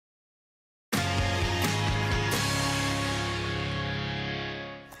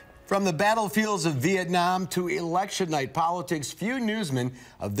From the battlefields of Vietnam to election night politics, few newsmen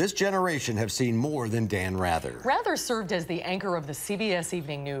of this generation have seen more than Dan Rather. Rather served as the anchor of the CBS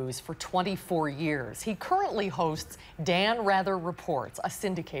Evening News for 24 years. He currently hosts Dan Rather Reports, a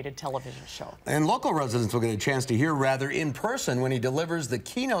syndicated television show. And local residents will get a chance to hear Rather in person when he delivers the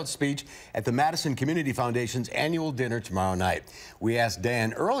keynote speech at the Madison Community Foundation's annual dinner tomorrow night. We asked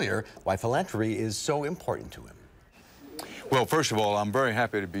Dan earlier why philanthropy is so important to him. Well, first of all, I'm very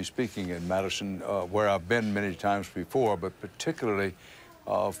happy to be speaking in Madison, where I've been many times before, but particularly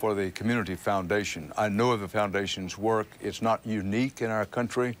for the Community Foundation. I know of the foundation's work. It's not unique in our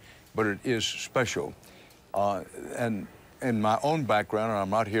country, but it is special. And in my own background, and I'm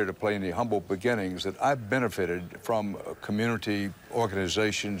not here to play any humble beginnings, that I've benefited from community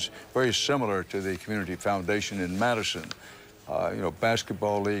organizations very similar to the Community Foundation in Madison. You know,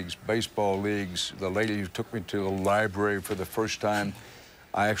 basketball leagues, baseball leagues. The lady who took me to the library for the first time,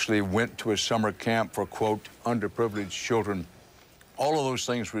 I actually went to a summer camp for, quote, underprivileged children. All of those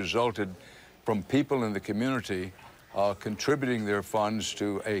things resulted from people in the community contributing their funds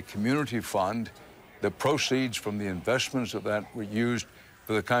to a community fund. The proceeds from the investments of that were used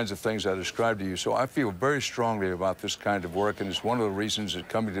for the kinds of things I described to you. So I feel very strongly about this kind of work, and it's one of the reasons that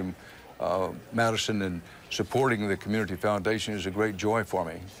coming to Madison and supporting the Community Foundation is a great joy for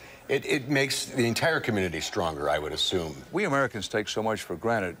me. It makes the entire community stronger, I would assume. We Americans take so much for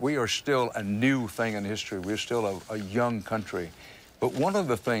granted. We are still a new thing in history. We're still a young country. But one of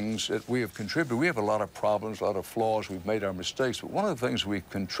the things that we have contributed, we have a lot of problems, a lot of flaws, we've made our mistakes, but one of the things we've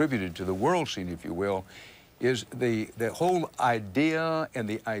contributed to the world scene, if you will, is the whole idea and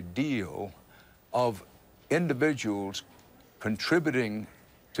the ideal of individuals contributing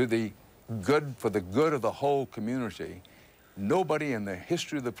to the good, for the good of the whole community. Nobody in the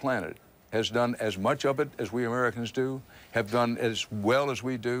history of the planet has done as much of it as we Americans do, have done as well as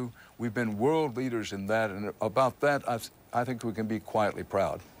we do. We've been world leaders in that, and about that, I think we can be quietly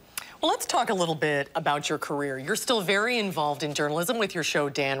proud. Well, let's talk a little bit about your career. You're still very involved in journalism with your show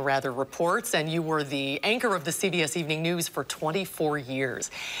Dan Rather Reports, and you were the anchor of the CBS Evening News for 24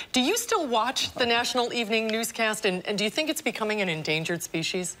 years. Do you still watch the national evening newscast, and do you think it's becoming an endangered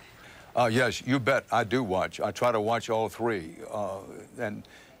species? Yes, you bet. I do watch. I try to watch all three. And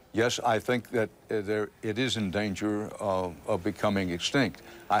yes, I think that it is in danger of becoming extinct.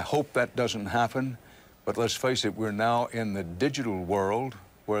 I hope that doesn't happen, but let's face it, we're now in the digital world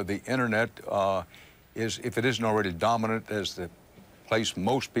where the internet is, if it isn't already dominant as the place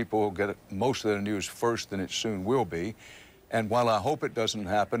most people get most of their news first, then it soon will be. And while I hope it doesn't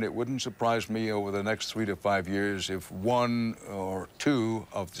happen, it wouldn't surprise me over the next 3 to 5 years if one or two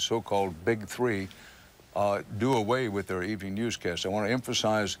of the so-called big three do away with their evening newscasts. I want to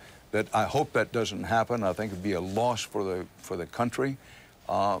emphasize that I hope that doesn't happen. I think it'd be a loss for the country.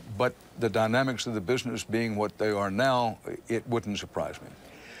 But the dynamics of the business being what they are now, it wouldn't surprise me.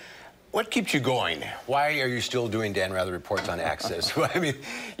 What keeps you going? Why are you still doing Dan Rather Reports on Access? I mean,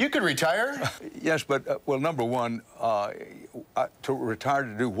 you could retire. Yes, but, well, number one, to retire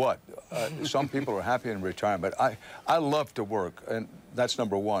to do what? Some people are happy in retirement. I love to work, and that's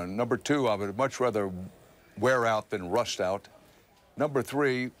number one. Number two, I would much rather wear out than rust out. Number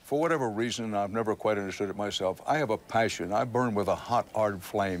three, for whatever reason, I've never quite understood it myself, I have a passion. I burn with a hot, ardent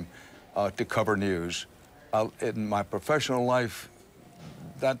flame to cover news. In my professional life,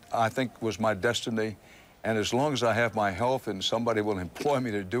 that, I think, was my destiny. And as long as I have my health and somebody will employ me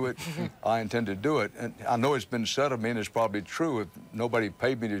to do it, I intend to do it. And I know it's been said of me, and it's probably true, if nobody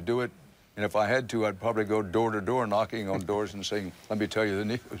paid me to do it, and if I had to, I'd probably go door to door knocking on doors and saying, let me tell you the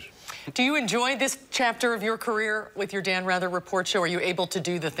news. Do you enjoy this chapter of your career with your Dan Rather Report show? Are you able to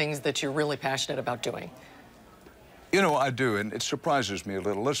do the things that you're really passionate about doing? You know, I do, and it surprises me a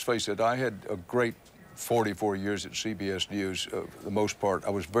little. Let's face it, I had a great 44 years at CBS News, for the most part. I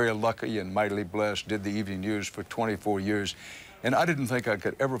was very lucky and mightily blessed, did the evening news for 24 years, and I didn't think I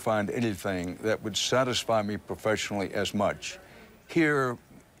could ever find anything that would satisfy me professionally as much. Here,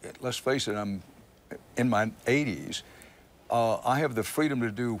 let's face it, I'm in my 80s. I have the freedom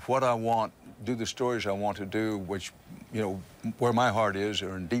to do what I want, do the stories I want to do, which, you know, where my heart is,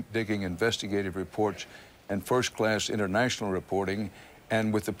 are in deep digging investigative reports and first-class international reporting.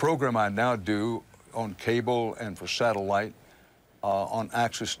 And with the program I now do on cable and for satellite on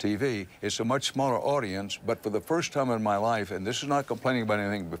Access TV, it's a much smaller audience, but for the first time in my life, and this is not complaining about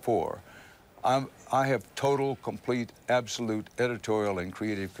anything before, I have total, complete, absolute editorial and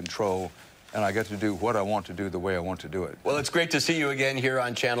creative control, and I get to do what I want to do the way I want to do it. Well, it's great to see you again here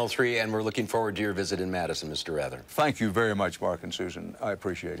on Channel 3, and we're looking forward to your visit in Madison, Mr. Rather. Thank you very much, Mark and Susan. I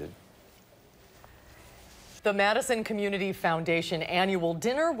appreciate it. The Madison Community Foundation annual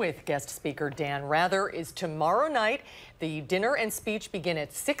dinner with guest speaker Dan Rather is tomorrow night. The dinner and speech begin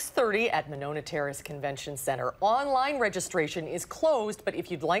at 6:30 at Monona Terrace Convention Center. Online registration is closed, but if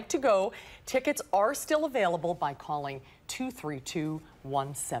you'd like to go, tickets are still available by calling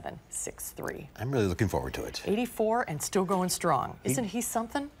 232-1763. I'm really looking forward to it. 84 and still going strong. Isn't he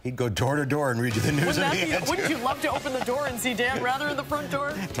something? He'd go door to door and read you the news. Wouldn't you love to open the door and see Dan Rather in the front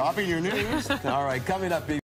door? Topping your news. All right, coming up.